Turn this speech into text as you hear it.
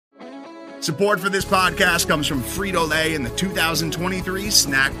Support for this podcast comes from Frito-Lay and the 2023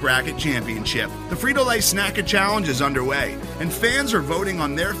 Snack Bracket Championship. The Frito-Lay Snack Challenge is underway, and fans are voting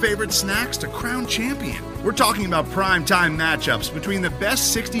on their favorite snacks to crown champion. We're talking about prime-time matchups between the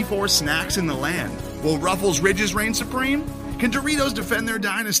best 64 snacks in the land. Will Ruffles Ridges reign supreme? Can Doritos defend their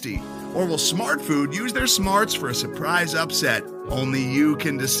dynasty? Or will Smart Food use their smarts for a surprise upset? Only you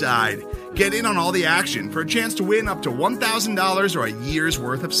can decide. Get in on all the action for a chance to win up to $1,000 or a year's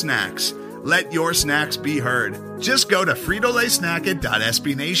worth of snacks. Let your snacks be heard. Just go to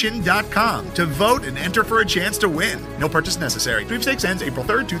fritolaysnacket.sbnation.com to vote and enter for a chance to win. No purchase necessary. Sweepstakes ends April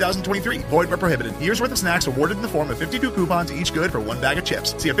 3rd, 2023. Void where prohibited. Year's worth of snacks awarded in the form of 52 coupons, each good for one bag of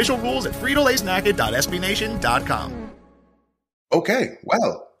chips. See official rules at fritolaysnacket.sbnation.com. Okay,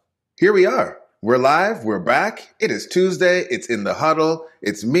 well, here we are. We're live. We're back. It is Tuesday. It's in the huddle.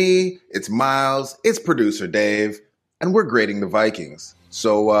 It's me. It's Miles. It's producer Dave. And we're grading the Vikings.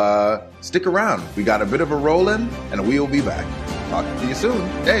 So stick around. We got a bit of a roll-in, and we will be back. Talking to you soon.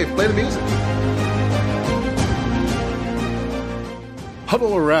 Dave, play the music.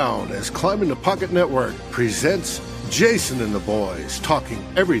 Huddle around as Climbing the Pocket Network presents Jason and the Boys talking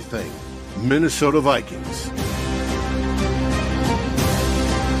everything Minnesota Vikings.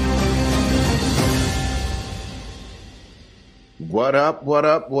 What up, what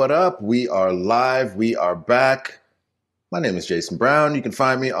up, what up? We are live. We are back. My name is Jason Brown. You can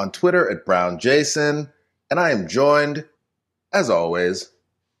find me on Twitter at BrownJason. And I am joined, as always,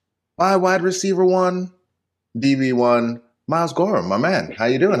 by wide receiver one, DB one, Miles Gorham, my man. How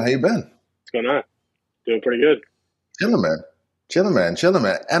you doing? How you been? What's going on? Doing pretty good. Chilling, man. Chilling, man. Chilling,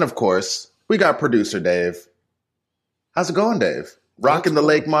 man. And, of course, we got producer Dave. How's it going, Dave? Rocking the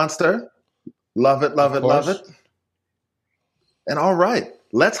Lake Monster. Love it, love it, love it. And all right,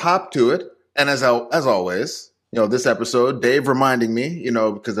 let's hop to it. And as always, this episode, Dave reminding me,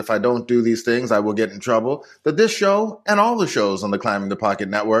 because if I don't do these things, I will get in trouble, that this show and all the shows on the Climbing the Pocket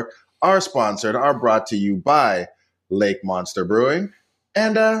Network are brought to you by Lake Monster Brewing.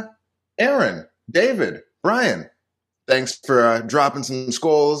 And Aaron, David, Brian, thanks for dropping some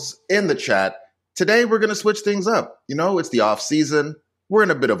skulls in the chat. Today, we're going to switch things up. It's the off season. We're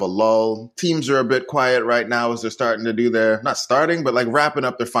in a bit of a lull. Teams are a bit quiet right now as they're starting to do wrapping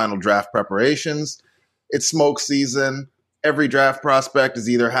up their final draft preparations. It's smoke season. Every draft prospect is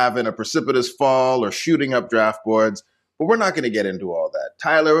either having a precipitous fall or shooting up draft boards, but we're not going to get into all that.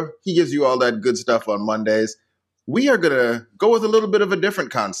 Tyler, he gives you all that good stuff on Mondays. We are going to go with a little bit of a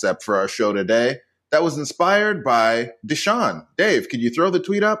different concept for our show today that was inspired by Deshaun. Dave, could you throw the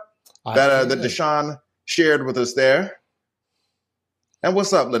tweet up that Deshaun shared with us there? And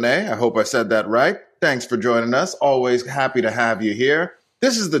what's up, Lene? I hope I said that right. Thanks for joining us. Always happy to have you here.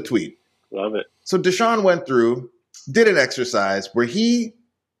 This is the tweet. Love it. So Deshaun went through, did an exercise where he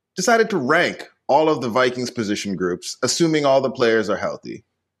decided to rank all of the Vikings position groups, assuming all the players are healthy.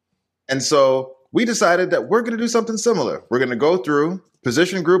 And so we decided that we're going to do something similar. We're going to go through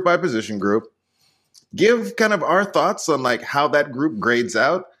position group by position group, give kind of our thoughts on how that group grades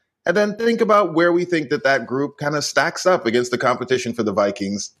out, and then think about where we think that group kind of stacks up against the competition for the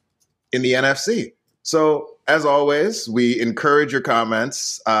Vikings in the NFC. So, as always, we encourage your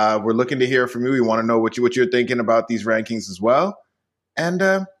comments. We're looking to hear from you. We want to know what you're thinking about these rankings as well. And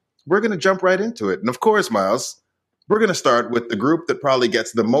we're going to jump right into it. And, of course, Miles, we're going to start with the group that probably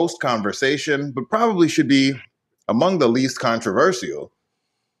gets the most conversation, but probably should be among the least controversial.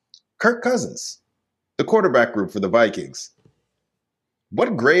 Kirk Cousins, the quarterback group for the Vikings.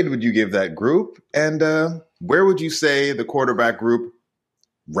 What grade would you give that group? And where would you say the quarterback group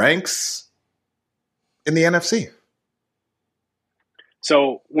ranks in the NFC?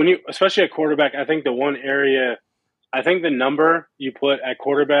 So especially at quarterback, I think the number you put at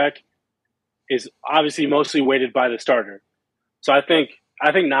quarterback is obviously mostly weighted by the starter. So I think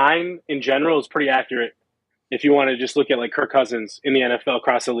 9 in general is pretty accurate. If you want to just look at Kirk Cousins in the NFL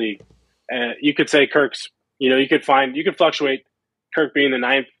across the league, you could say Kirk's, you could fluctuate Kirk being the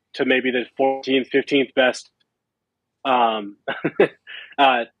 9th to maybe the 14th, 15th best,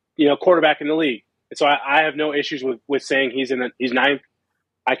 quarterback in the league. And so I have no issues with saying he's 9th.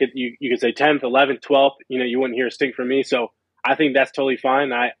 You could say 10th, 11th, 12th. You wouldn't hear a stink from me. So I think that's totally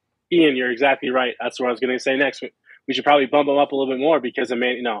fine. Ian, you're exactly right. That's what I was going to say next. We should probably bump him up a little bit more because of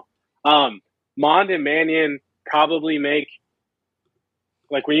Mond and Mannion probably make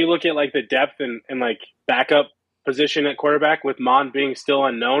when you look at the depth and backup position at quarterback with Mond being still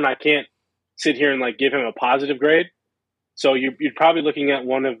unknown, I can't sit here and give him a positive grade. So you're probably looking at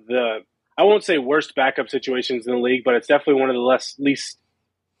one of the, I won't say worst backup situations in the league, but it's definitely one of the least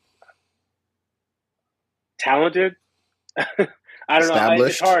talented I don't know. It's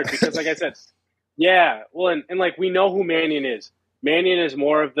established. hard because, like I said, yeah. Well, and like we know who Mannion is. Mannion is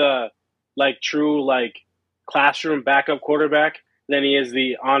more of the like true like classroom backup quarterback than he is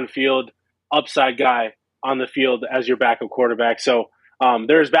the on-field upside guy on the field as your backup quarterback. So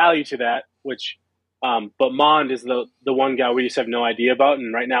there's value to that. Which, but Mond is the one guy we just have no idea about,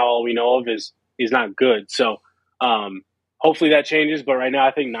 and right now all we know of is he's not good. So hopefully that changes. But right now,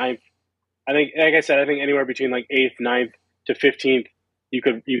 I think ninth. I think, like I said, I think anywhere between like 8th, 9th to 15th, you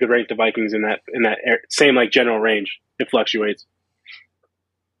could rank the Vikings in that same like general range. It fluctuates.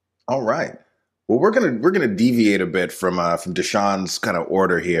 All right. Well, we're gonna deviate a bit from Deshaun's kind of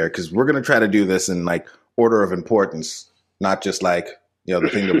order here, because we're gonna try to do this in like order of importance, not just like the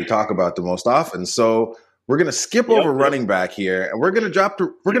thing that we talk about the most often. So we're gonna skip over running back here, and we're gonna jump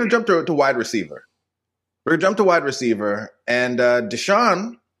to wide receiver. We're gonna jump to wide receiver, and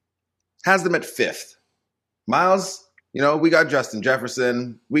Deshaun has them at 5th. Miles, we got Justin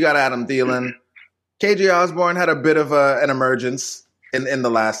Jefferson, we got Adam Thielen. KJ Osborne had a bit of an emergence in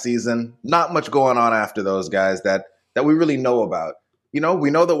the last season. Not much going on after those guys that we really know about. We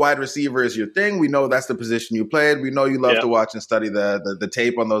know the wide receiver is your thing. We know that's the position you played. We know you love to watch and study the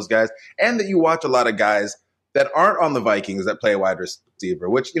tape on those guys, and that you watch a lot of guys that aren't on the Vikings that play wide receiver,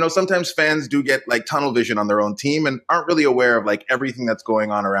 which, sometimes fans do get like tunnel vision on their own team and aren't really aware of like everything that's going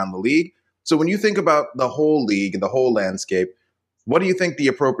on around the league. So when you think about the whole league and the whole landscape, what do you think the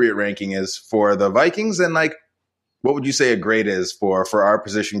appropriate ranking is for the Vikings? And like, what would you say a grade is for our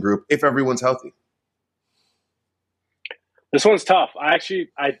position group if everyone's healthy? This one's tough.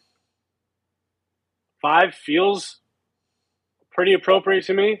 5 feels pretty appropriate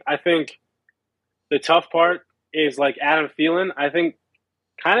to me. I think the tough part is like Adam Thielen. I think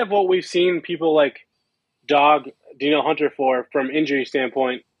kind of what we've seen people like dog Danielle Hunter for from injury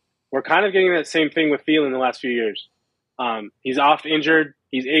standpoint, we're kind of getting that same thing with Thielen the last few years. He's oft injured.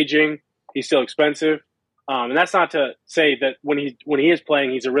 He's aging. He's still expensive. And that's not to say that when he is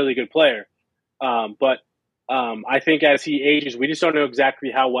playing, he's a really good player. But I think as he ages, we just don't know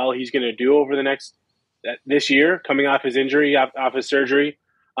exactly how well he's going to do over this year, coming off his injury, off his surgery.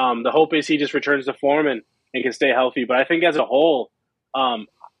 The hope is he just returns to form and can stay healthy. But I think as a whole, the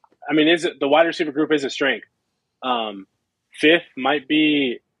wide receiver group is a strength. 5th might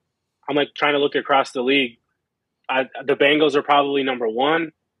be. I'm like trying to look across the league. The Bengals are probably number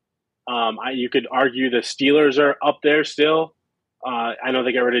 1. You could argue the Steelers are up there still. I know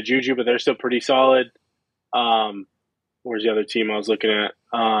they got rid of Juju, but they're still pretty solid. Where's the other team I was looking at?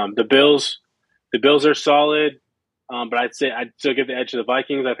 The Bills. The Bills are solid, but I'd still give the edge to the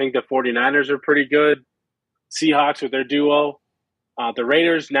Vikings. I think the 49ers are pretty good. Seahawks with their duo. The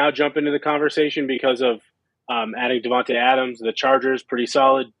Raiders now jump into the conversation because of adding Devontae Adams. The Chargers, pretty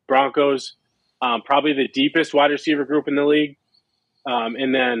solid. Broncos, probably the deepest wide receiver group in the league.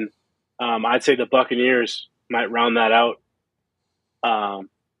 And then I'd say the Buccaneers might round that out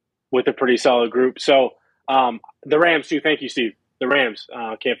with a pretty solid group. So the Rams, too. Thank you, Steve. The Rams.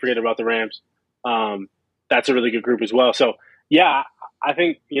 Can't forget about the Rams. That's a really good group as well. So, yeah, I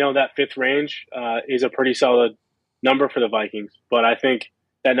think, that 5th range is a pretty solid number for the Vikings. But I think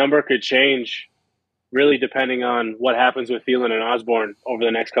that number could change really depending on what happens with Thielen and Osborne over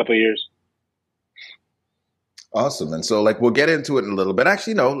the next couple of years. Awesome. And so, we'll get into it in a little bit.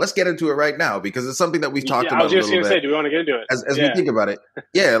 Actually, no, let's get into it right now because it's something that we've talked about a little bit. I was just going to say, do we want to get into it? As we think about it.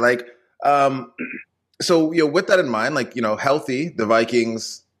 Yeah, so, with that in mind, healthy, the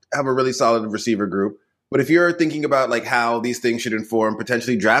Vikings have a really solid receiver group. But if you're thinking about, how these things should inform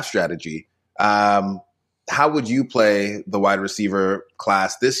potentially draft strategy, how would you play the wide receiver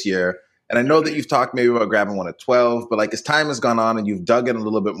class this year? And I know that you've talked maybe about grabbing one at 12, but, as time has gone on and you've dug in a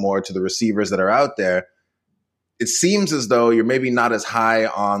little bit more to the receivers that are out there, it seems as though you're maybe not as high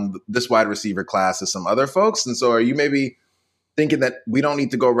on this wide receiver class as some other folks. And so are you maybe thinking that we don't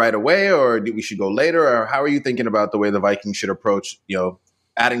need to go right away, or we should go later? Or how are you thinking about the way the Vikings should approach,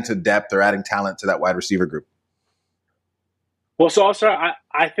 adding to depth or adding talent to that wide receiver group? Well, so also,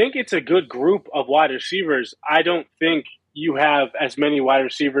 I think it's a good group of wide receivers. I don't think you have as many wide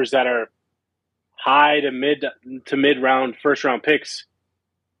receivers that are high to mid round, first round picks.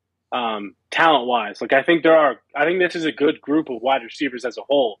 Talent wise, I think this is a good group of wide receivers as a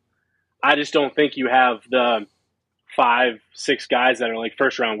whole. I just don't think you have the 5-6 guys that are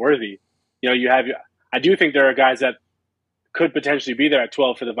first round worthy. I do think there are guys that could potentially be there at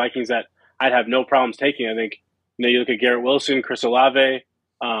 12 for the Vikings that I'd have no problems taking. I think, you look at Garrett Wilson, Chris Olave,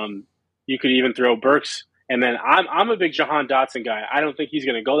 you could even throw Burks. And then I'm a big Jahan Dotson guy. I don't think he's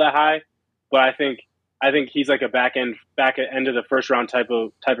going to go that high, but I think he's like a back end of the first round type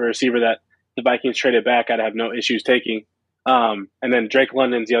of receiver that the Vikings traded back. I'd have no issues taking. And then Drake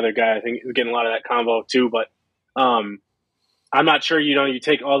London's the other guy. I think is getting a lot of that combo too. But I'm not sure, you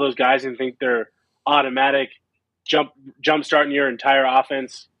take all those guys and think they're automatic jump starting your entire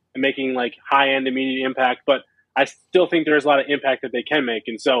offense and making like high end immediate impact. But I still think there's a lot of impact that they can make.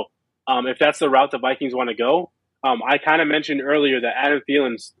 And so if that's the route the Vikings want to go, I kind of mentioned earlier that Adam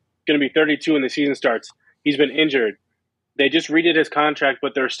Thielen's going to be 32 when the season starts. He's been injured. They just redid his contract,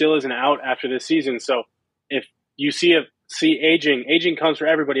 but there still is an out after this season. So if you see aging comes for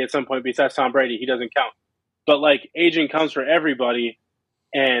everybody at some point besides Tom Brady. He doesn't count. But like aging comes for everybody,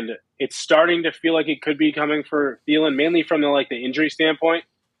 and it's starting to feel like it could be coming for Thielen, mainly from the injury standpoint.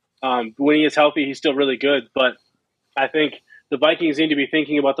 When he is healthy, he's still really good. But I think the Vikings need to be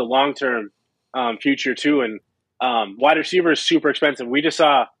thinking about the long-term future too. And wide receiver is super expensive. We just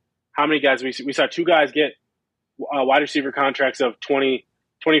saw how many guys we saw. Two guys get wide receiver contracts of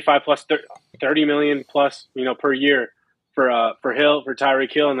 25 plus 30 million plus, per year for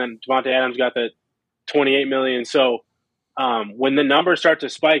Tyreek Hill, and then Devontae Adams got the 28 million. So when the numbers start to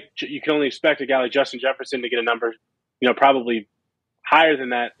spike, you can only expect a guy like Justin Jefferson to get a number, probably higher than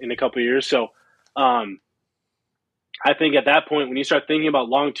that in a couple of years. So I think at that point, when you start thinking about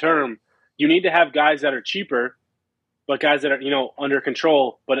long term, you need to have guys that are cheaper, but guys that are under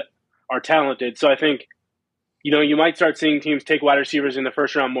control but are talented. So I think you might start seeing teams take wide receivers in the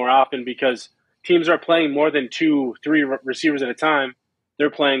first round more often because teams are playing more than 2-3 receivers at a time. They're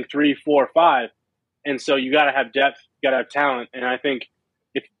playing 3, 4, 5. And so you got to have depth, you got to have talent. And I think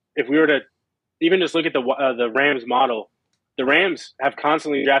if we were to even just look at the Rams model, the Rams have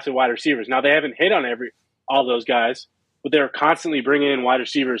constantly drafted wide receivers. Now, they haven't hit on all those guys, but they're constantly bringing in wide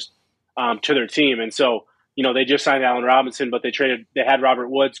receivers to their team. And so, they just signed Allen Robinson, but they had Robert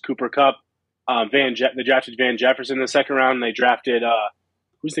Woods, Cooper Kupp, they drafted Van Jefferson in the second round, and they drafted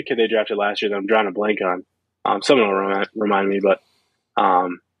who's the kid they drafted last year that I'm drawing a blank on? Someone will remind me, but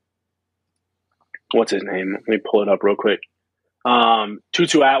what's his name? Let me pull it up real quick.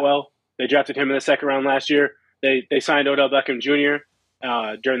 Tutu Atwell. They drafted him in the second round last year. They signed Odell Beckham Jr.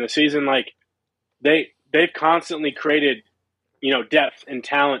 During the season. Like they've constantly created, depth and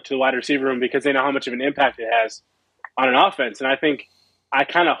talent to the wide receiver room because they know how much of an impact it has on an offense. And I think I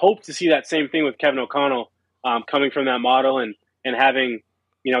kind of hope to see that same thing with Kevin O'Connell coming from that model and having,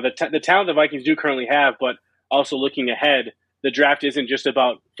 the talent the Vikings do currently have, but also looking ahead. The draft isn't just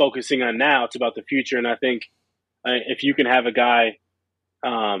about focusing on now; it's about the future. And I think if you can have a guy,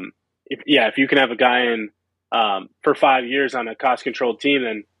 if you can have a guy in for 5 years on a cost-controlled team,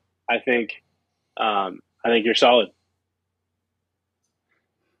 then I think you're solid.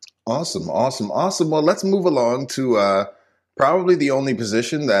 Awesome. Well, let's move along to probably the only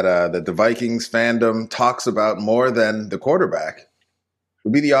position that the Vikings fandom talks about more than the quarterback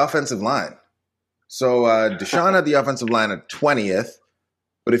would be the offensive line. So Deshaun had the offensive line at 20th,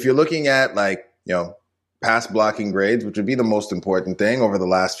 but if you're looking at pass blocking grades, which would be the most important thing over the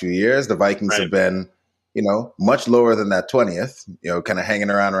last few years, the Vikings have been, much lower than that 20th, kind of hanging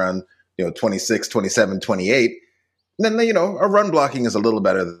around 26, 27, 28. And then, a run blocking is a little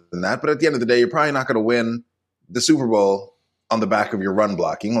better than that. But at the end of the day, you're probably not going to win the Super Bowl on the back of your run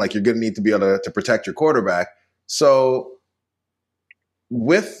blocking. Like you're going to need to be able to protect your quarterback. So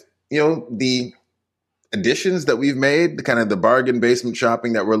with, the additions that we've made, the kind of the bargain basement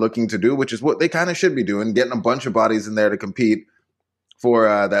shopping that we're looking to do, which is what they kind of should be doing, getting a bunch of bodies in there to compete for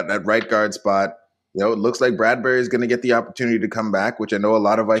that right guard spot. It looks like Bradbury is going to get the opportunity to come back, which I know a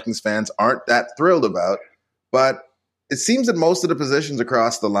lot of Vikings fans aren't that thrilled about. But it seems that most of the positions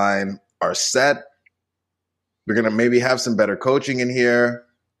across the line are set. We're going to maybe have some better coaching in here.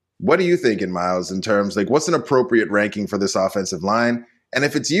 What are you thinking, Miles, in terms what's an appropriate ranking for this offensive line? And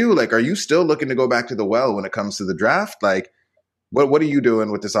if it's you, are you still looking to go back to the well when it comes to the draft? What are you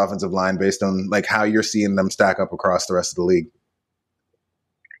doing with this offensive line based on how you're seeing them stack up across the rest of the league?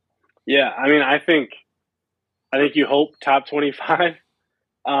 Yeah, I mean, I think you hope top 25.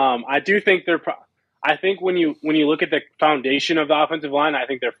 I do think I think when you look at the foundation of the offensive line, I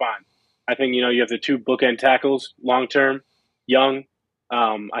think they're fine. I think you have the two bookend tackles long term, young.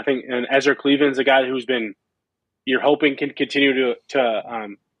 I think and Ezra Cleveland's a guy who's been you're hoping can continue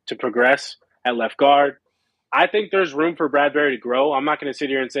to progress at left guard. I think there's room for Bradbury to grow. I'm not going to sit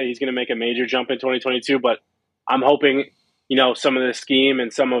here and say he's going to make a major jump in 2022, but I'm hoping some of the scheme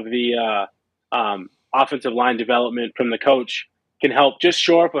and some of the offensive line development from the coach can help just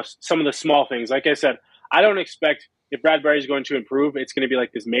shore up some of the small things. Like I said, I don't expect if Bradbury is going to improve, it's going to be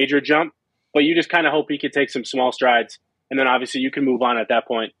like this major jump, but you just kind of hope he could take some small strides. And then obviously you can move on at that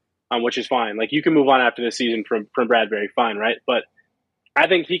point, which is fine. You can move on after this season from Bradbury, fine, right? But I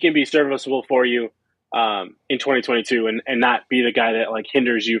think he can be serviceable for you in 2022 and not be the guy that like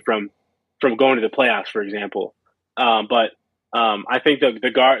hinders you from going to the playoffs, for example. But I think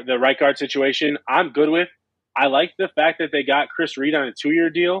the right guard situation, I'm good with. I like the fact that they got Chris Reed on a 2-year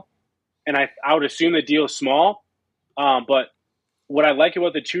deal, and I would assume the deal is small. But what I like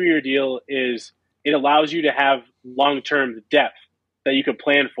about the 2-year deal is it allows you to have long-term depth that you can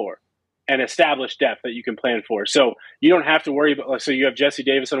plan for and established depth that you can plan for. So you don't have to worry about, so you have Jesse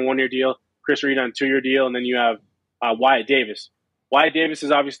Davis on a 1-year deal, Chris Reed on a 2-year deal, and then you have Wyatt Davis. Wyatt Davis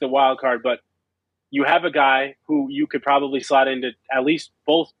is obviously the wild card, but you have a guy who you could probably slot into at least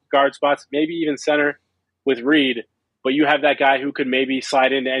both guard spots, maybe even center with Reed, but you have that guy who could maybe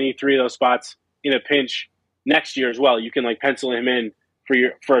slide into any 3 of those spots in a pinch next year as well. You can like pencil him in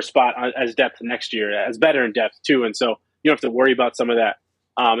for a spot as depth next year, as better in depth too. And so you don't have to worry about some of that.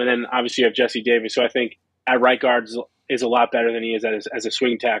 And then obviously you have Jesse Davis. So I think at right guard is a lot better than he is as a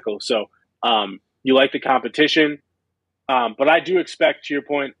swing tackle. So you like the competition. But I do expect, to your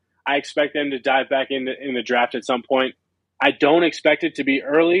point, I expect them to dive back in the draft at some point. I don't expect it to be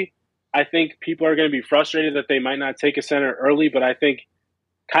early. I think people are going to be frustrated that they might not take a center early, but I think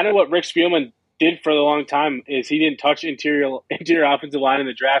kind of what Rick Spielman did for a long time is he didn't touch interior offensive line in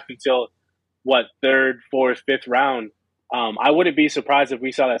the draft until, 3rd, 4th, 5th round. I wouldn't be surprised if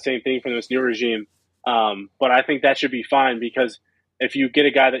we saw that same thing from this new regime. But I think that should be fine because if you get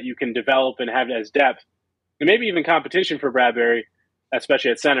a guy that you can develop and have as depth, and maybe even competition for Bradbury,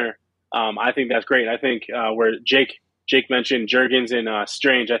 especially at center, I think that's great. I think where Jake mentioned Juergens and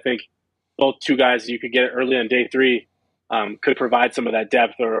Strange, I think both 2 guys you could get early on day 3 could provide some of that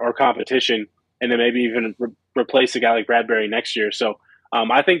depth or competition, and then maybe even replace a guy like Bradbury next year. So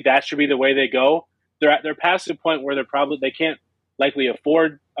I think that should be the way they go. They're past the point where they can't likely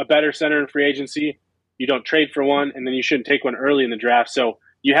afford a better center in free agency. You don't trade for one, and then you shouldn't take one early in the draft. So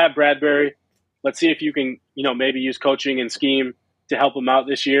you have Bradbury. Let's see if you can, maybe use coaching and scheme to help him out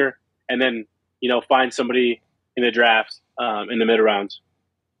this year, and then, find somebody in the draft in the mid rounds.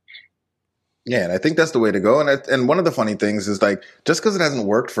 Yeah, and I think that's the way to go. And one of the funny things is like, just because it hasn't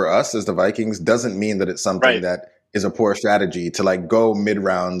worked for us as the Vikings doesn't mean that it's something that is a poor strategy to like go mid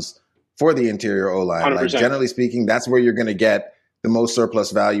rounds for the interior O-line. 100%. Like generally speaking, that's where you're going to get the most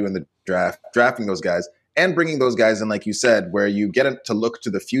surplus value in the draft, drafting those guys and bringing those guys in, like you said, where you get to look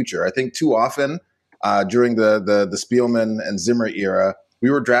to the future. I think too often during the Spielman and Zimmer era, we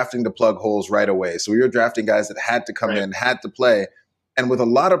were drafting to plug holes right away. So we were drafting guys that had to come in, had to play. And with a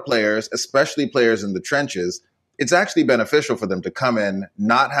lot of players, especially players in the trenches, it's actually beneficial for them to come in,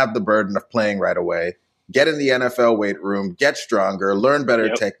 not have the burden of playing right away, get in the NFL weight room, get stronger, learn better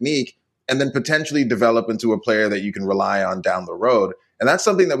technique, and then potentially develop into a player that you can rely on down the road. And that's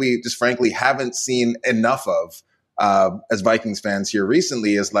something that we just frankly haven't seen enough of as Vikings fans here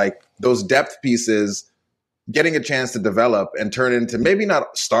recently, is like those depth pieces getting a chance to develop and turn into maybe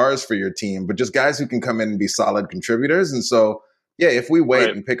not stars for your team, but just guys who can come in and be solid contributors. And so, yeah, if we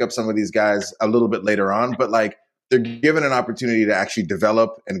wait and pick up some of these guys a little bit later on, but like they're given an opportunity to actually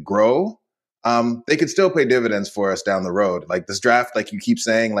develop and grow, they could still pay dividends for us down the road. Like this draft, like you keep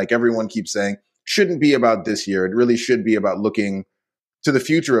saying, like everyone keeps saying, shouldn't be about this year. It really should be about looking to the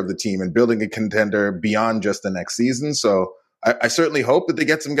future of the team and building a contender beyond just the next season. So I certainly hope that they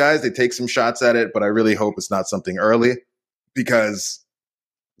get some guys, they take some shots at it, but I really hope it's not something early because,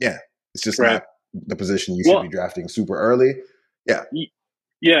 yeah, it's just not the position you should be drafting super early.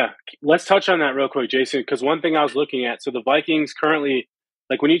 Yeah. Let's touch on that real quick, Jason, because one thing I was looking at, so the Vikings currently,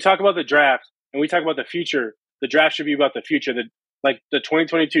 like when you talk about the draft and we talk about the future, the draft should be about the future. The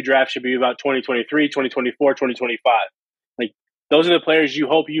 2022 draft should be about 2023, 2024, 2025. Like those are the players you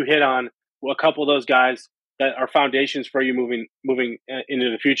hope you hit on, a couple of those guys that are foundations for you moving into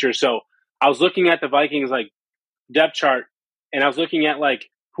the future. So I was looking at the Vikings like depth chart, and I was looking at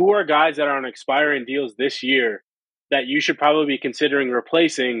like who are guys that are on expiring deals this year that you should probably be considering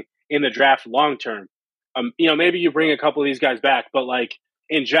replacing in the draft long term. Maybe you bring a couple of these guys back, but like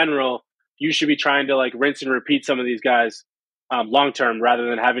in general, you should be trying to like rinse and repeat some of these guys long term rather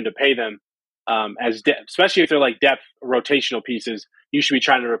than having to pay them especially if they're like depth rotational pieces. You should be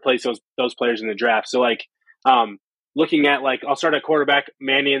trying to replace those players in the draft. So like looking at like I'll start at quarterback.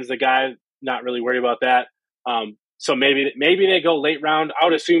 Mannion's the guy. Not really worried about that. So maybe they go late round. I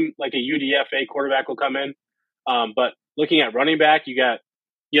would assume like a UDFA quarterback will come in. But looking at running back, you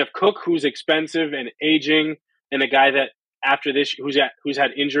have Cook, who's expensive and aging, and a guy that after this who's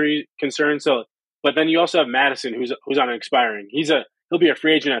had injury concerns. So, but then you also have Madison, who's on expiring. He'll be a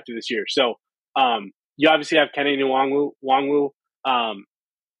free agent after this year. So, you obviously have Kenny Nwangwu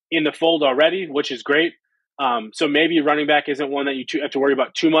in the fold already, which is great. So maybe running back isn't one that you have to worry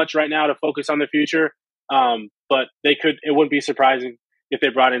about too much right now to focus on the future. But it wouldn't be surprising if they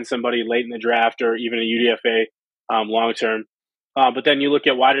brought in somebody late in the draft or even a UDFA long term. But then you look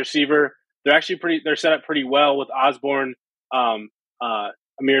at wide receiver, they're set up pretty well with Osborne,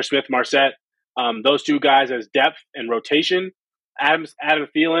 Amir Smith, Marset. Those two guys as depth and rotation. Adam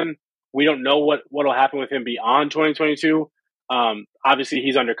Thielen, we don't know what will happen with him beyond 2022. Obviously,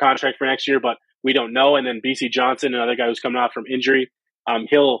 he's under contract for next year, but we don't know. And then BC Johnson, another guy who's coming out from injury,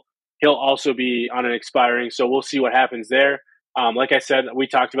 he'll also be on an expiring. So we'll see what happens there. Like I said, we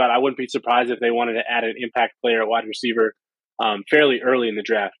talked about, I wouldn't be surprised if they wanted to add an impact player at wide receiver fairly early in the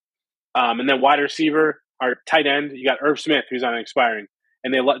draft. And then wide receiver, our tight end, you got Irv Smith, who's on an expiring.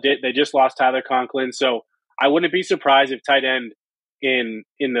 And they just lost Tyler Conklin. So I wouldn't be surprised if tight end in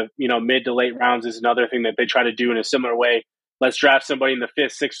the mid to late rounds is another thing that they try to do in a similar way. Let's draft somebody in the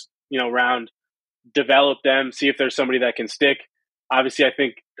 5th, 6th round, develop them, see if there's somebody that can stick. Obviously, I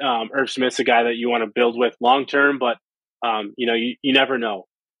think Irv Smith's a guy that you want to build with long term, but you never know.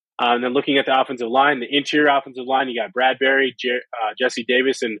 And then looking at the offensive line, the interior offensive line, you got Bradbury, Jesse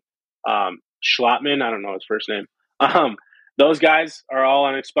Davis, and Schlotman. I don't know his first name. Those guys are all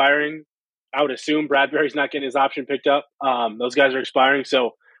on expiring. I would assume Bradbury's not getting his option picked up. Those guys are expiring.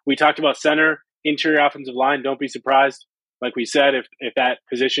 So we talked about center, interior offensive line. Don't be surprised, like we said, if that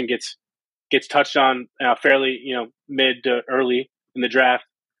position gets touched on fairly, mid to early in the draft.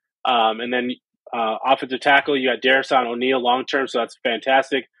 And then offensive tackle, you got Darrison O'Neal long term, so that's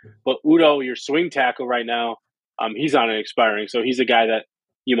fantastic. But Udo, your swing tackle right now, he's on an expiring, so he's a guy that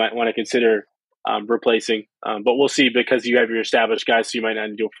you might want to consider replacing. But we'll see, because you have your established guys, so you might not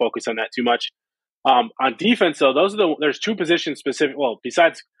need to focus on that too much. On defense, though, there's two positions specific. Well,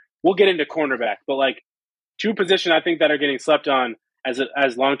 besides, we'll get into cornerback, but like two positions I think that are getting slept on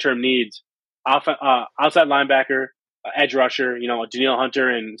as long term needs. Outside linebacker, edge rusher, Daniil Hunter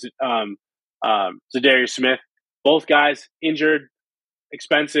and Zadarius Smith. Both guys injured,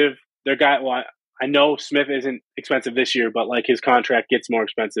 expensive. Well, I know Smith isn't expensive this year, but like his contract gets more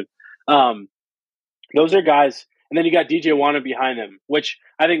expensive. Those are guys. And then you got DJ Wanham behind him, which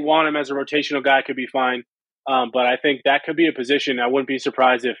I think Wanham as a rotational guy could be fine. But I think that could be a position. I wouldn't be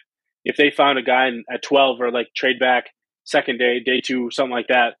surprised if they found a guy at 12 or like trade back second day 2, something like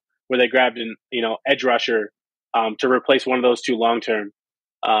that, where they grabbed an edge rusher to replace one of those two long term.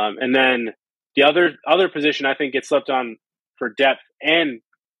 And then the other position I think gets slept on for depth and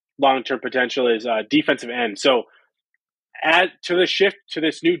long term potential is defensive end. So add to the shift to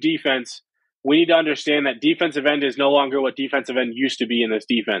this new defense, we need to understand that defensive end is no longer what defensive end used to be in this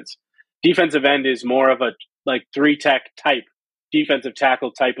defense. Defensive end is more of a like 3-tech type defensive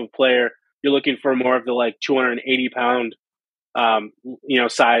tackle type of player. You're looking for more of the like 280 pound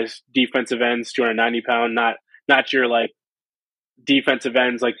size defensive ends, 290 pound, not your like defensive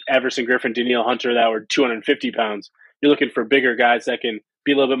ends like Everson Griffin, Daniil Hunter that were 250 pounds. You're looking for bigger guys that can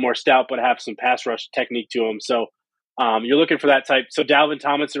be a little bit more stout but have some pass rush technique to them. So you're looking for that type. So Dalvin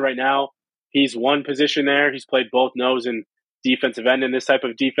Tomlinson right now, he's one position there. He's played both nose and defensive end in this type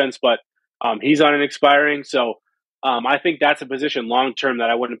of defense, but he's on an expiring. So I think that's a position long term that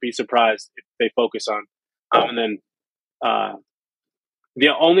I wouldn't be surprised if they focus on. And then the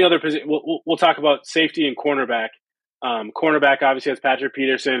only other position we'll talk about safety and cornerback. Cornerback obviously has Patrick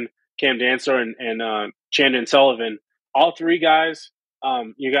Peterson, Cam Dancer, and Chandon Sullivan. All three guys.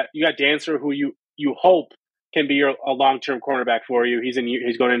 You got Dancer, who you hope can be a long-term cornerback for you. He's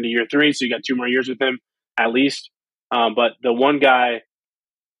going into year 3, so you got 2 more years with him at least. But the one guy,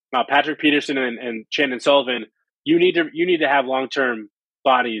 Patrick Peterson and Chandon Sullivan, you need to have long-term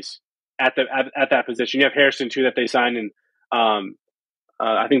bodies at that position. You have Harrison too that they signed, and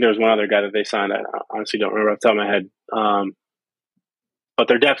I think there was one other guy that they signed. I honestly don't remember off the top of my head. But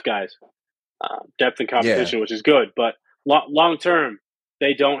they're depth guys, depth and competition, which is good. But long term,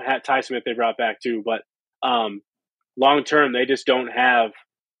 they don't have Ty Smith. They brought back too, but long term, they just don't have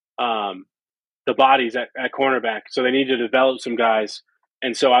the bodies at cornerback. So they need to develop some guys.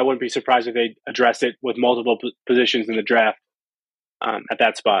 And so I wouldn't be surprised if they address it with multiple positions in the draft at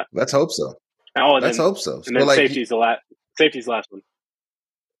that spot. Let's hope so. Let's hope so. And then safety's the last one.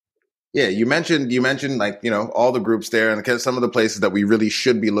 Yeah, you mentioned like, all the groups there and some of the places that we really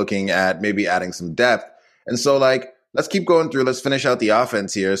should be looking at, maybe adding some depth. And so like, let's keep going through. Let's finish out the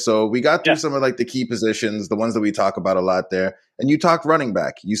offense here. So we got through some of like the key positions, the ones that we talk about a lot there. And you talked running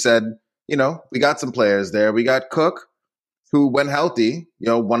back. You said, we got some players there. We got Cook, who when healthy,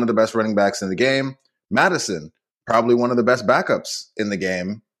 one of the best running backs in the game. Madison, probably one of the best backups in the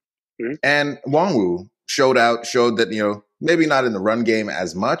game. Mm-hmm. And Wongwu showed that, maybe not in the run game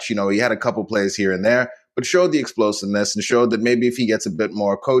as much. He had a couple plays here and there, but showed the explosiveness and showed that maybe if he gets a bit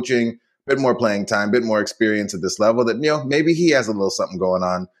more coaching, a bit more playing time, bit more experience at this level, that, maybe he has a little something going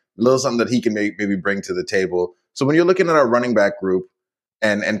on, a little something that he can maybe bring to the table. So when you're looking at our running back group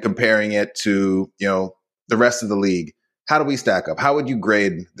and comparing it to, the rest of the league, how do we stack up? How would you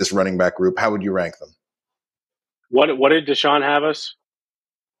grade this running back group? How would you rank them? What did Deshaun have us?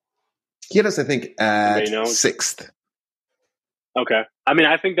 He had us, I think, at 6th. Okay. I mean,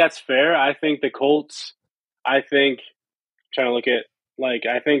 I think that's fair. I think the Colts, trying to look at,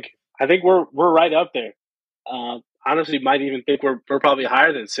 I think we're right up there. Honestly, might even think we're probably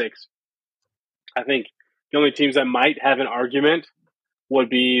higher than 6. I think the only teams that might have an argument would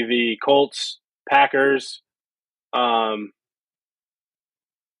be the Colts, Packers,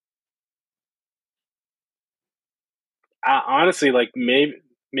 honestly,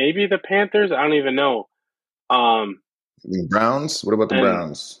 maybe the Panthers. I don't even know. The Browns. What about the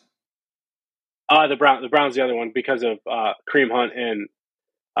Browns? The Browns, the other one, because of Kareem Hunt and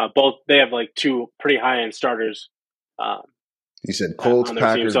both. They have 2 pretty high end starters. You said Colts,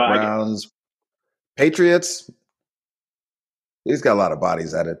 Packers, Browns, Patriots. He's got a lot of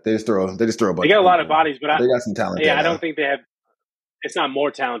bodies at it. They just throw a bunch. They got a lot of bodies, but they got some talent. Yeah, I don't think they have. It's not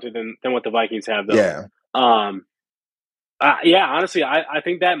more talented than what the Vikings have, though. Yeah. Yeah. Honestly, I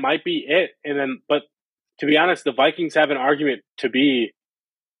think that might be it. And then, but to be honest, the Vikings have an argument to be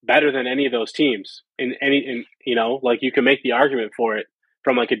better than any of those teams. You can make the argument for it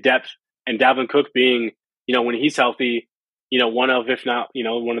from a depth, and Dalvin Cook being, when he's healthy, one of, if not,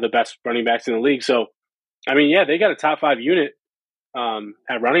 one of the best running backs in the league. So, I mean, yeah, they got a top 5 unit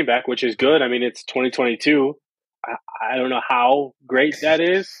at running back, which is good. I mean, it's 2022. I don't know how great that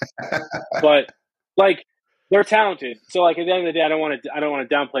is, but they're talented. So at the end of the day, I don't want to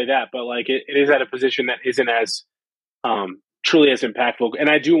downplay that, but it is at a position that isn't as truly as impactful. And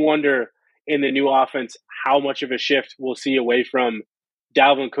I do wonder in the new offense how much of a shift we'll see away from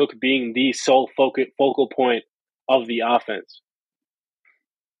Dalvin Cook being the sole focal point of the offense.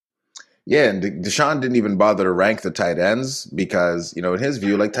 Yeah, and Deshaun didn't even bother to rank the tight ends because, in his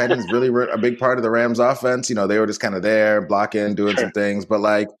view, tight ends really were a big part of the Rams offense. They were just kind of there, blocking, doing some things. But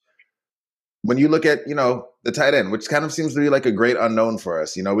when you look at, the tight end, which kind of seems to be a great unknown for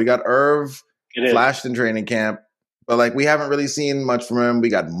us. We got Irv flashed in training camp, but we haven't really seen much from him. We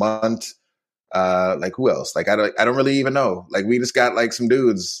got Munt. Who else? I don't really even know. We just got some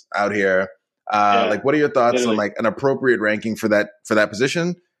dudes out here. What are your thoughts on an appropriate ranking for that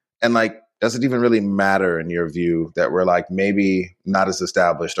position? And does it even really matter in your view that we're maybe not as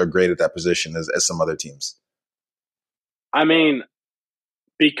established or great at that position as some other teams? I mean,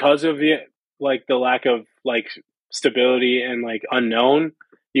 because of the lack of stability and unknown,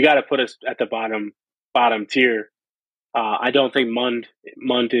 you got to put us at the bottom tier. I don't think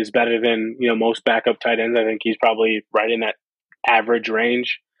Munt is better than most backup tight ends. I think he's probably right in that average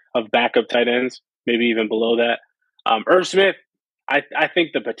range of backup tight ends, maybe even below that. Irv Smith, I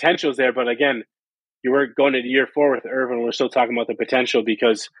think the potential is there, but again, you were going into year 4 with Irv, and we're still talking about the potential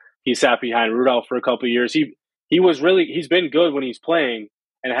because he sat behind Rudolph for a couple of years. He's been good when he's playing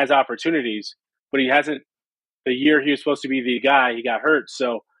and has opportunities, but he hasn't. The year he was supposed to be the guy, he got hurt.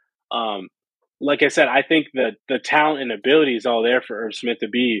 So, like I said, I think that the talent and ability is all there for Irv Smith to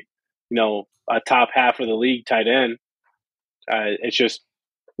be, a top half of the league tight end. It's just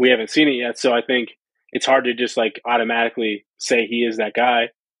we haven't seen it yet, so I think it's hard to just automatically say he is that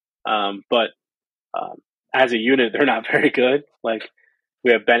guy. But as a unit, they're not very good.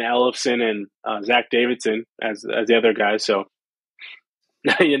 We have Ben Ellefson and Zach Davidson as the other guys. So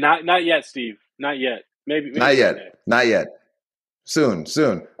not yet, Steve. Not yet. Maybe not yet. Someday. Not yet. Soon.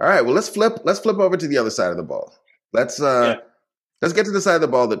 All right. Well, let's flip over to the other side of the ball. Let's get to the side of the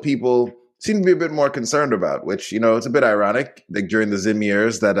ball that people seem to be a bit more concerned about, which, it's a bit ironic during the Zim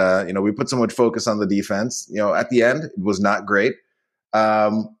years that, we put so much focus on the defense. At the end, it was not great.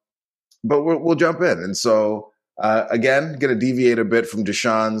 But we'll jump in. And so, again, going to deviate a bit from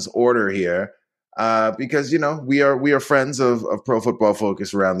Deshaun's order here because, we are friends of Pro Football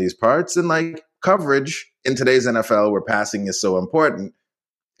Focus around these parts. And coverage in today's NFL where passing is so important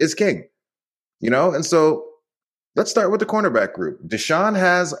is king, And so let's start with the cornerback group. Deshaun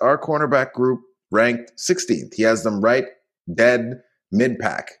has our cornerback group ranked 16th. He has them right dead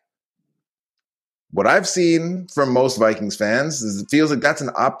mid-pack. What I've seen from most Vikings fans is it feels like that's an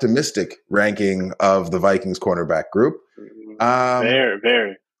optimistic ranking of the Vikings cornerback group.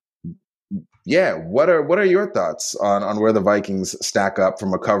 Very. Yeah. What are your thoughts on where the Vikings stack up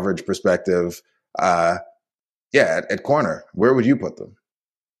from a coverage perspective? At corner, where would you put them?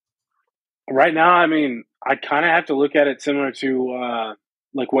 Right now, I mean, I kind of have to look at it similar to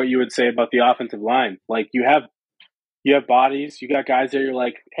what you would say about the offensive line. You have You have bodies. You got guys there. You're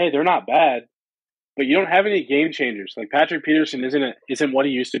like, hey, they're not bad, but you don't have any game changers. Like Patrick Peterson isn't what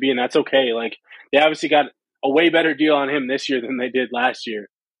he used to be, and that's okay. Like they obviously got a way better deal on him this year than they did last year.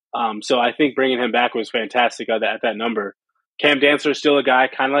 So I think bringing him back was fantastic at that number. Cam Dancer is still a guy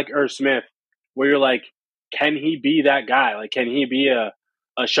kind of like Irv Smith, where you're like, can he be that guy? Like, can he be a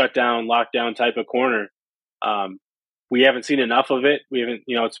shutdown, lockdown type of corner? We haven't seen enough of it. We haven't,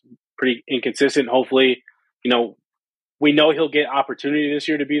 it's pretty inconsistent. Hopefully, we know he'll get opportunity this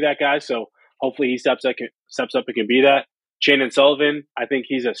year to be that guy. So hopefully he steps up and can be that. Shannon Sullivan, I think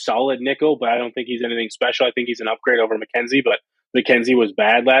he's a solid nickel, but I don't think he's anything special. I think he's an upgrade over McKenzie, but McKenzie was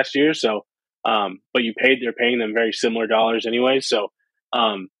bad last year. So, but they're paying them very similar dollars anyway. So,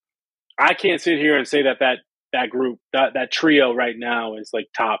 I can't sit here and say that group, that trio right now is like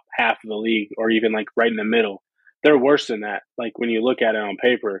top half of the league or even like right in the middle. They're worse than that. Like when you look at it on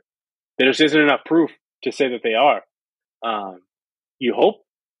paper, there just isn't enough proof to say that they are. You hope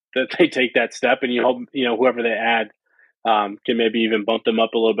that they take that step, and you hope whoever they add can maybe even bump them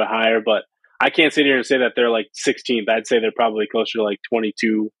up a little bit higher. But I can't sit here and say that they're like 16th. I'd say they're probably closer to like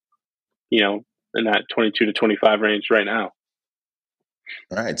 22, in that 22 to 25 range right now.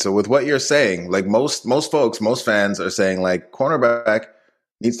 All right. So with what you're saying, like most folks, most fans are saying like cornerback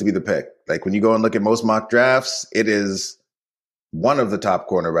needs to be the pick. Like when you go and look at most mock drafts, it is one of the top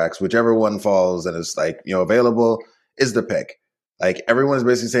cornerbacks, whichever one falls and is like, available is the pick. Like everyone's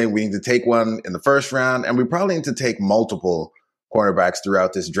basically saying we need to take one in the first round, and we probably need to take multiple cornerbacks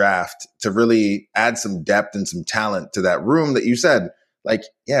throughout this draft to really add some depth and some talent to that room that you said. Like,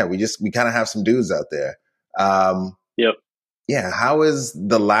 yeah, we kind of have some dudes out there. Yep. Yeah. How is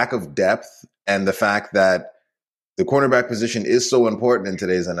the lack of depth and the fact that the cornerback position is so important in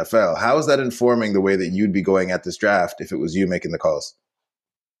today's NFL, how is that informing the way that you'd be going at this draft if it was you making the calls?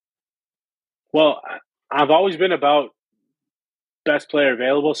 Well, I've always been about best player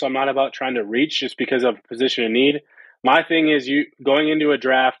available, so I'm not about trying to reach just because of position of need. My thing is you going into a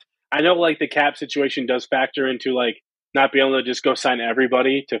draft, I know like the cap situation does factor into like not being able to just go sign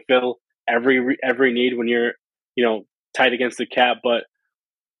everybody to fill every need when you're, tight against the cap. But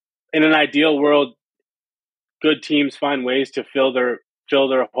in an ideal world, good teams find ways to fill their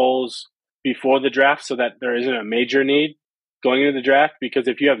holes before the draft so that there isn't a major need going into the draft. Because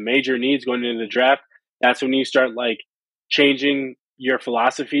if you have major needs going into the draft, that's when you start like changing your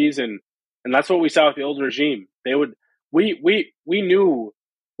philosophies, and that's what we saw with the old regime. We knew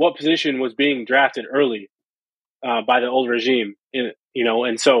what position was being drafted early by the old regime,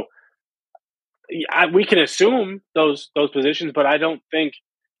 and so we can assume those positions, but I don't think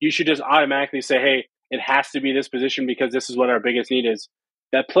you should just automatically say, hey, it has to be this position because this is what our biggest need is.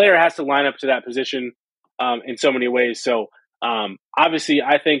 That player has to line up to that position in so many ways. So obviously,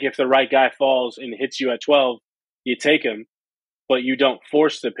 I think if the right guy falls and hits you at 12, you take him, but you don't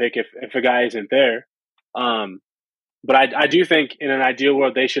force the pick if a guy isn't there. But I do think in an ideal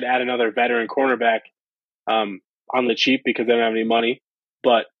world, they should add another veteran cornerback on the cheap because they don't have any money.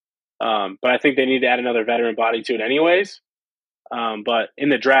 But I think they need to add another veteran body to it anyways. But in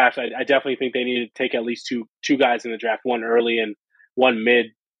the draft, I definitely think they need to take at least two guys in the draft, one early and one mid,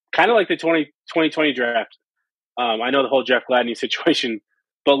 kind of like the 2020 draft. I know the whole Jeff Gladney situation,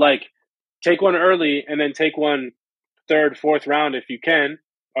 but like take one early and then take one third, fourth round if you can.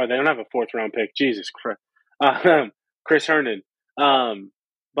 Or they don't have a fourth round pick. Jesus Christ. Chris Herndon.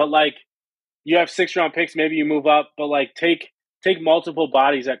 But like you have 6th round picks, maybe you move up, but like take multiple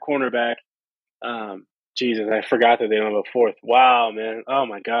bodies at cornerback. Jesus, I forgot that they don't have a 4th. Wow, man. Oh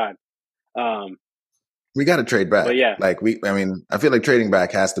my God. We got to trade back. But yeah. I feel like trading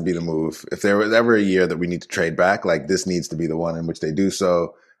back has to be the move. If there was ever a year that we need to trade back, like this needs to be the one in which they do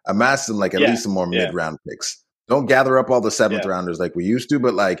so. Amass some at least some more mid-round picks. Don't gather up all the 7th rounders like we used to,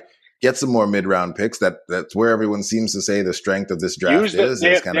 but like get some more mid-round picks. That's where everyone seems to say the strength of this draft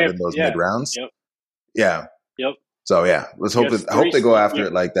is kind of in those mid-rounds. Yep. Yeah. Yep. So yeah, I hope they go after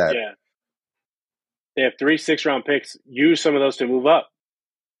it like that. Yeah. They have 3 6th-round picks. Use some of those to move up.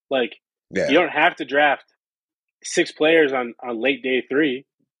 Like you don't have to draft 6 players on late day 3.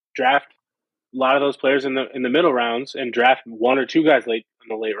 Draft a lot of those players in the middle rounds and draft 1 or 2 guys late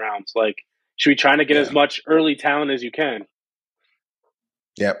in the late rounds. Like should be trying to get as much early talent as you can.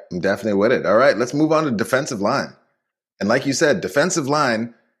 Yep, I'm definitely with it. All right, let's move on to defensive line. And like you said, defensive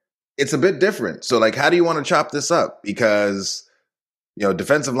line, it's a bit different. So like, how do you want to chop this up? Because,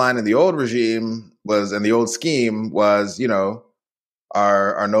 defensive line in the old regime and the old scheme was,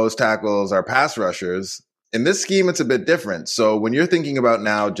 our nose tackles, our pass rushers. In this scheme, it's a bit different. So when you're thinking about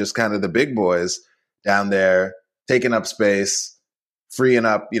now just kind of the big boys down there taking up space, freeing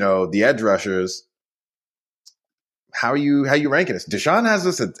up, the edge rushers, how are you ranking this? Deshaun has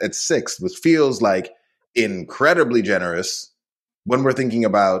us at 6, which feels like incredibly generous when we're thinking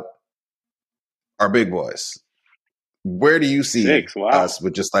about our big boys. Where do you see 6, wow. us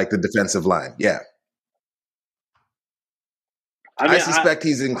with just like the defensive line? Yeah. I mean, suspect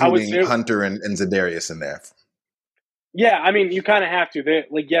he's including Hunter and Za'Darius in there. Yeah, I mean, you kind of have to. They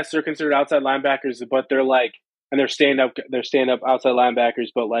yes, they're considered outside linebackers, but they're they're stand up outside linebackers,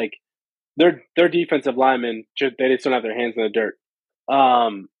 but like they're defensive linemen. They just don't have their hands in the dirt. I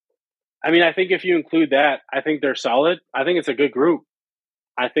mean, I think if you include that, I think they're solid. I think it's a good group.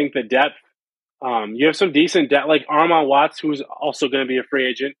 I think the depth. You have some decent depth, like Armon Watts, who's also going to be a free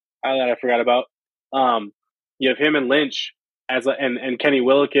agent. That I forgot about. You have him and Lynch and Kenny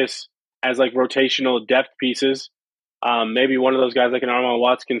Willekes as like rotational depth pieces. Maybe one of those guys like an Armon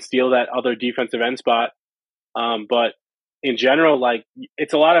Watts can steal that other defensive end spot. But in general, like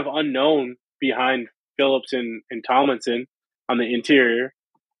it's a lot of unknown behind Phillips and Tomlinson on the interior.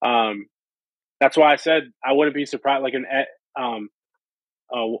 That's why I said I wouldn't be surprised. Like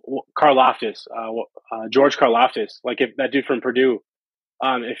Karlaftis, George Karlaftis, like if that dude from Purdue,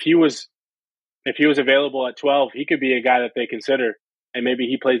 if he was available at 12, he could be a guy that they consider, and maybe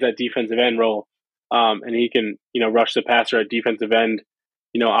he plays that defensive end role, and he can rush the passer at defensive end,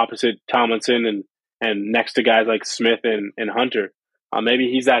 opposite Tomlinson and next to guys like Smith and Hunter.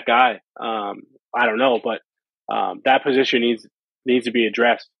 Maybe he's that guy. I don't know, but that position needs to be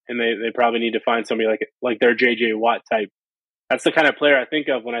addressed, and they probably need to find somebody like their J.J. Watt type. That's the kind of player I think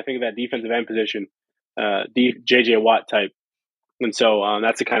of when I think of that defensive end position, J.J. Watt type. And so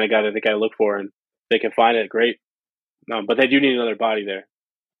that's the kind of guy that they got to look for, and they can find it, great. But they do need another body there.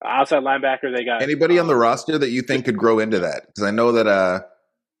 Outside linebacker, they got anybody on the roster that you think could grow into that? Because I know that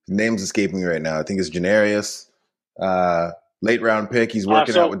name's escaping me right now. I think it's Janarius, late round pick. He's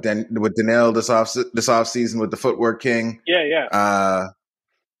working out with Danielle this off season with the Footwork King. Yeah.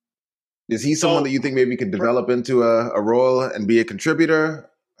 Is he someone that you think maybe could develop into a role and be a contributor?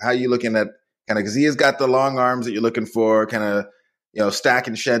 How are you looking at kind of, because he has got the long arms that you're looking for, kind of, stack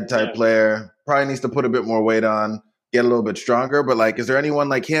and shed type player. Probably needs to put a bit more weight on, get a little bit stronger. But like, is there anyone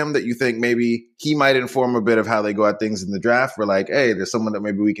like him that you think maybe he might inform a bit of how they go at things in the draft? We're like, hey, there's someone that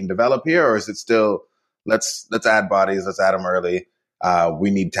maybe we can develop here, or is it still let's add bodies, let's add them early.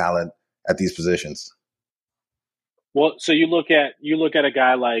 We need talent at these positions. Well, so you look at a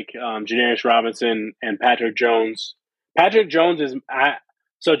guy like Janarius Robinson and Patrick Jones. Patrick Jones is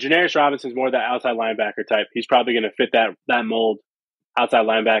so Janarius Robinson is more that outside linebacker type. He's probably going to fit that mold, outside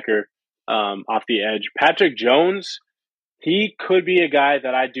linebacker off the edge. Patrick Jones, he could be a guy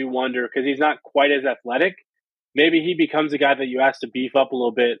that I do wonder, because he's not quite as athletic. Maybe he becomes a guy that you ask to beef up a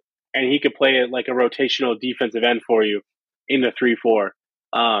little bit, and he could play it like a rotational defensive end for you in the 3-4.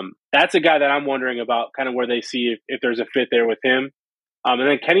 That's a guy that I'm wondering about, kind of where they see if there's a fit there with him. And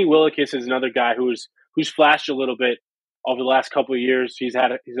then Kenny Willekes is another guy who's flashed a little bit over the last couple of years. He's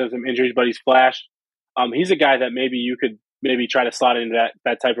had some injuries, but he's flashed. He's a guy that maybe you could maybe try to slot into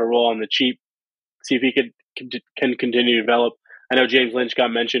that type of role on the cheap, see if he can continue to develop. I know James Lynch got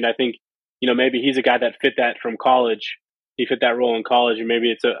mentioned. I think, maybe he's a guy that fit that from college. He fit that role in college, and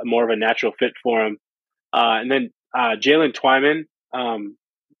maybe it's a more of a natural fit for him. And then Jalen Twyman, I'm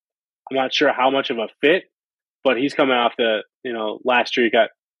not sure how much of a fit, but he's coming off last year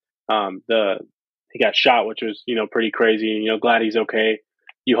he got shot, which was, pretty crazy. Glad he's okay.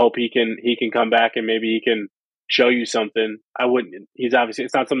 You hope he can come back and maybe he can show you something. He's obviously,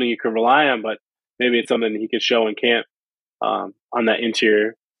 it's not something you can rely on, but maybe it's something he could show in camp on that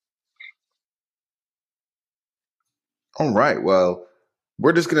interior. All right. Well,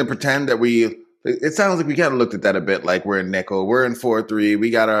 we're just going to pretend that it sounds like we kind of looked at that a bit, like we're in nickel, we're in 4-3. We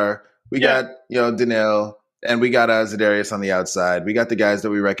got Danielle, and we got Za'Darius on the outside. We got the guys that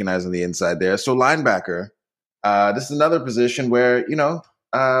we recognize on the inside there. So linebacker, this is another position where,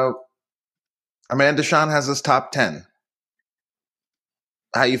 our man Deshaun has us top 10.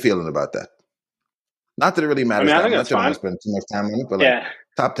 How you feeling about that? Not that it really matters. I think that's fine. I don't spend too much time on it, but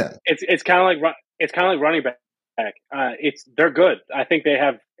top 10. It's kind of like running back. They're good. I think they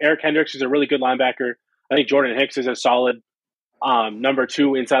have Eric Hendricks is a really good linebacker. I think Jordan Hicks is a solid number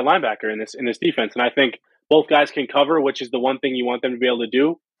 2 inside linebacker in this defense, and I think both guys can cover, which is the one thing you want them to be able to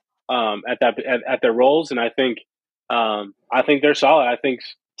do at their roles. And I think they're solid. I think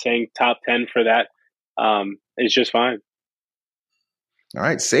saying top 10 for that is just fine. All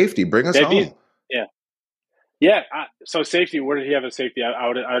right, safety, bring us home. Yeah. So safety, where did he have a safety? I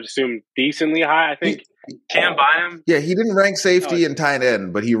would assume decently high. I think Cam Bynum. Yeah, he didn't rank safety and tight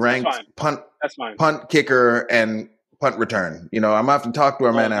end, but he ranked punt, kicker, and punt return. I'm going to have to talk to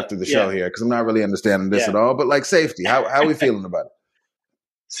our man after the show here because I'm not really understanding this at all. But like safety, how are we feeling about it?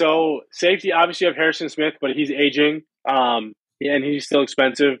 So safety, obviously you have Harrison Smith, but he's aging, and he's still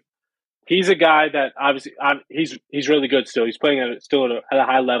expensive. He's a guy that obviously he's really good still. He's playing at a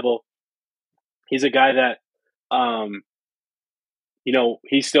high level. He's a guy that,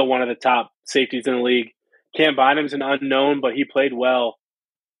 he's still one of the top safeties in the league. Cam Bynum's an unknown, but he played well.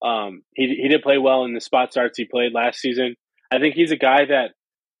 He did play well in the spot starts he played last season. I think he's a guy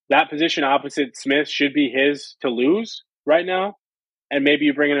that position opposite Smith should be his to lose right now. And maybe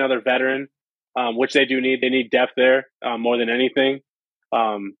you bring in another veteran, which they do need. They need depth there more than anything.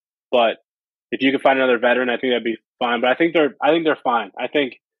 But if you can find another veteran, I think that'd be fine. But I think they're fine. I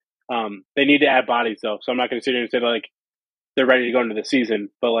think they need to add bodies though. So I'm not going to sit here and say like they're ready to go into the season.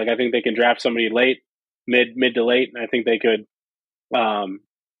 But like I think they can draft somebody late, mid to late, and I think they could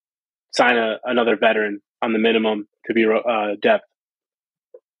sign another veteran on the minimum to be depth.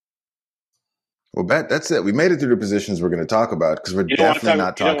 Well, that's it. We made it through the positions we're going to talk about because we're definitely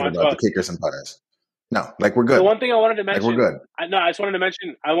not talking about the kickers and punters. No, like we're good. The one thing I wanted to mention, like we're good. I just wanted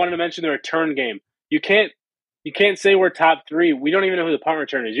to mention the return game. You can't say we're top 3. We don't even know who the punt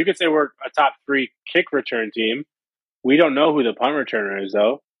returner is. You could say we're a top 3 kick return team. We don't know who the punt returner is,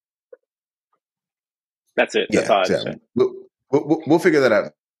 though. That's it. That's all I have to say. We'll figure that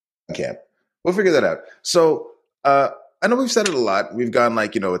out, Camp. We'll figure that out. So, I know we've said it a lot. We've gone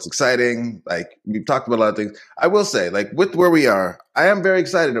like, it's exciting. Like we've talked about a lot of things. I will say like with where we are, I am very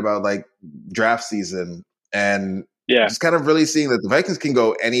excited about like draft season and just kind of really seeing that the Vikings can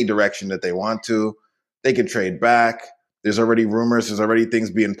go any direction that they want to. They can trade back. There's already rumors. There's already things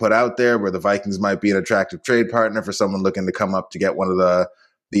being put out there where the Vikings might be an attractive trade partner for someone looking to come up to get one of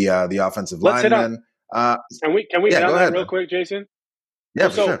the offensive linemen. Can we hit on that real quick, Jason? Yeah,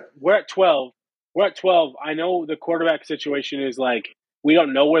 for sure. We're at 12. I know the quarterback situation is like we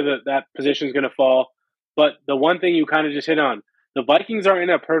don't know where that position is going to fall. But the one thing you kind of just hit on, the Vikings are in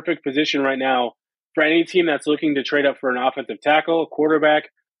a perfect position right now for any team that's looking to trade up for an offensive tackle,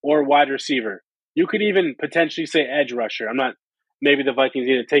 quarterback, or wide receiver. You could even potentially say edge rusher. Maybe the Vikings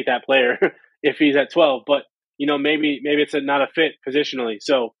need to take that player if he's at 12, but maybe it's not a fit positionally.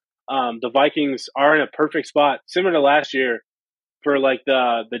 So the Vikings are in a perfect spot, similar to last year for like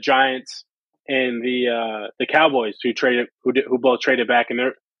the Giants and the Cowboys who both traded back in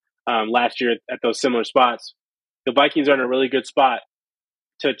their last year at those similar spots. The Vikings are in a really good spot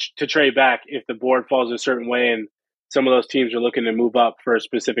to trade back if the board falls a certain way and some of those teams are looking to move up for a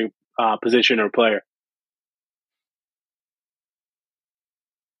specific position or player.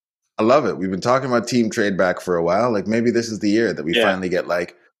 I love it. We've been talking about team trade back for a while. Like maybe this is the year that we finally get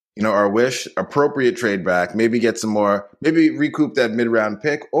like, our wish, appropriate trade back, maybe get some more, maybe recoup that mid-round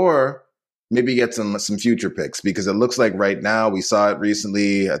pick or maybe get some future picks because it looks like right now we saw it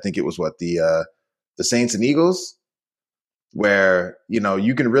recently. I think it was the Saints and Eagles where,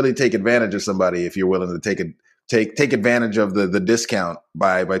 you can really take advantage of somebody if you're willing to take advantage of the discount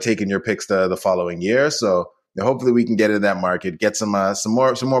by taking your picks the following year. So hopefully we can get in that market, get some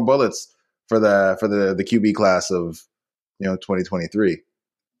more bullets for the QB class of 2023,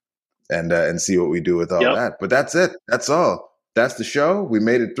 and see what we do with all that. But that's it. That's all. That's the show. We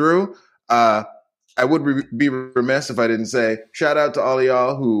made it through. I would be remiss if I didn't say shout out to all of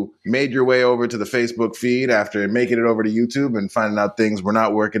y'all who made your way over to the Facebook feed after making it over to YouTube and finding out things were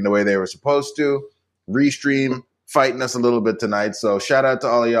not working the way they were supposed to. Restream fighting us a little bit tonight. So shout out to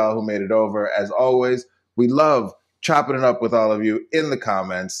all of y'all who made it over. As always, we love chopping it up with all of you in the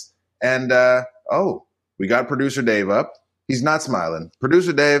comments. And, we got producer Dave up. He's not smiling.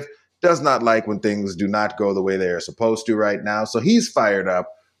 Producer Dave does not like when things do not go the way they are supposed to right now. So he's fired up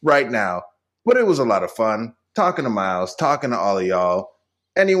right now. But it was a lot of fun talking to Miles, talking to all of y'all.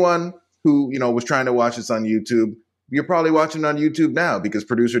 Anyone who, was trying to watch this on YouTube, you're probably watching on YouTube now because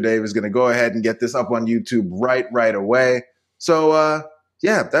producer Dave is going to go ahead and get this up on YouTube right away. So,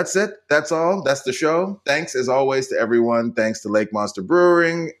 that's it. That's all. That's the show. Thanks, as always, to everyone. Thanks to Lake Monster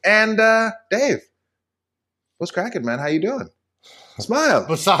Brewing. And, Dave, what's cracking, man? How you doing? Smile.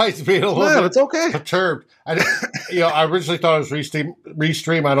 Besides being a little bit it's okay. perturbed. I originally thought it was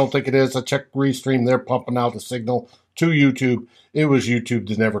Restream. I don't think it is. I checked Restream. They're pumping out the signal to YouTube. It was YouTube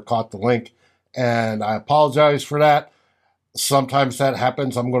that never caught the link. And I apologize for that. Sometimes that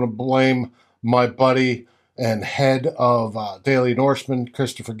happens. I'm going to blame my buddy and head of Daily Norseman,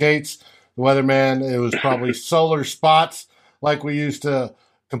 Christopher Gates, the weatherman. It was probably solar spots like we used to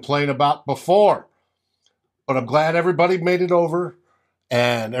complain about before. But I'm glad everybody made it over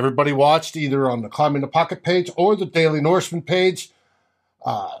and everybody watched either on the Climb in the Pocket page or the Daily Norseman page.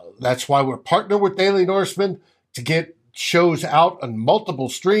 That's why we're partnered with Daily Norseman. to get shows out on multiple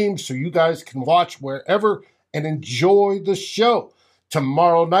streams so you guys can watch wherever and enjoy the show.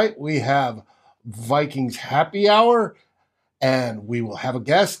 Tomorrow night we have Vikings Happy Hour, and we will have a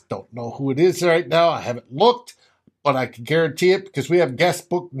guest. Don't know who it is right now. I haven't looked, but I can guarantee it because we have guest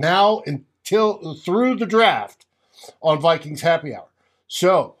booked now until through the draft on Vikings Happy Hour.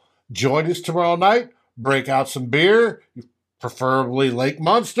 So join us tomorrow night. Break out some beer, preferably Lake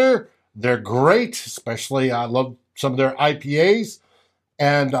Monster. They're great, especially I love some of their IPAs.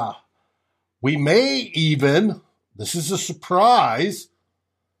 And we may even, this is a surprise,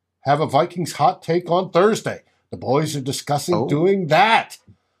 have a Vikings hot take on Thursday. The boys are discussing doing that.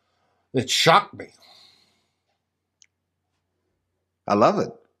 It shocked me. I love it.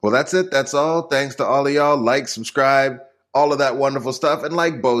 Well, that's it. That's all. Thanks to all of y'all. Like, subscribe, all of that wonderful stuff. And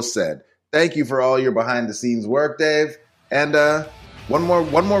like Bo said, thank you for all your behind-the-scenes work, Dave. And one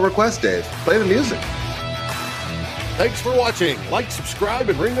more request, Dave. Play the music. Thanks for watching. Like, subscribe,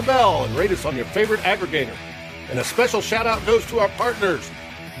 and ring the bell, and rate us on your favorite aggregator. And a special shout-out goes to our partners,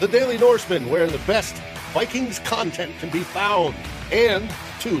 The Daily Norseman, where the best Vikings content can be found, and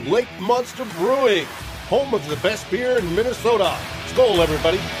to Lake Monster Brewing, home of the best beer in Minnesota. Skol,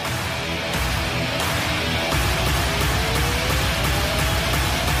 everybody.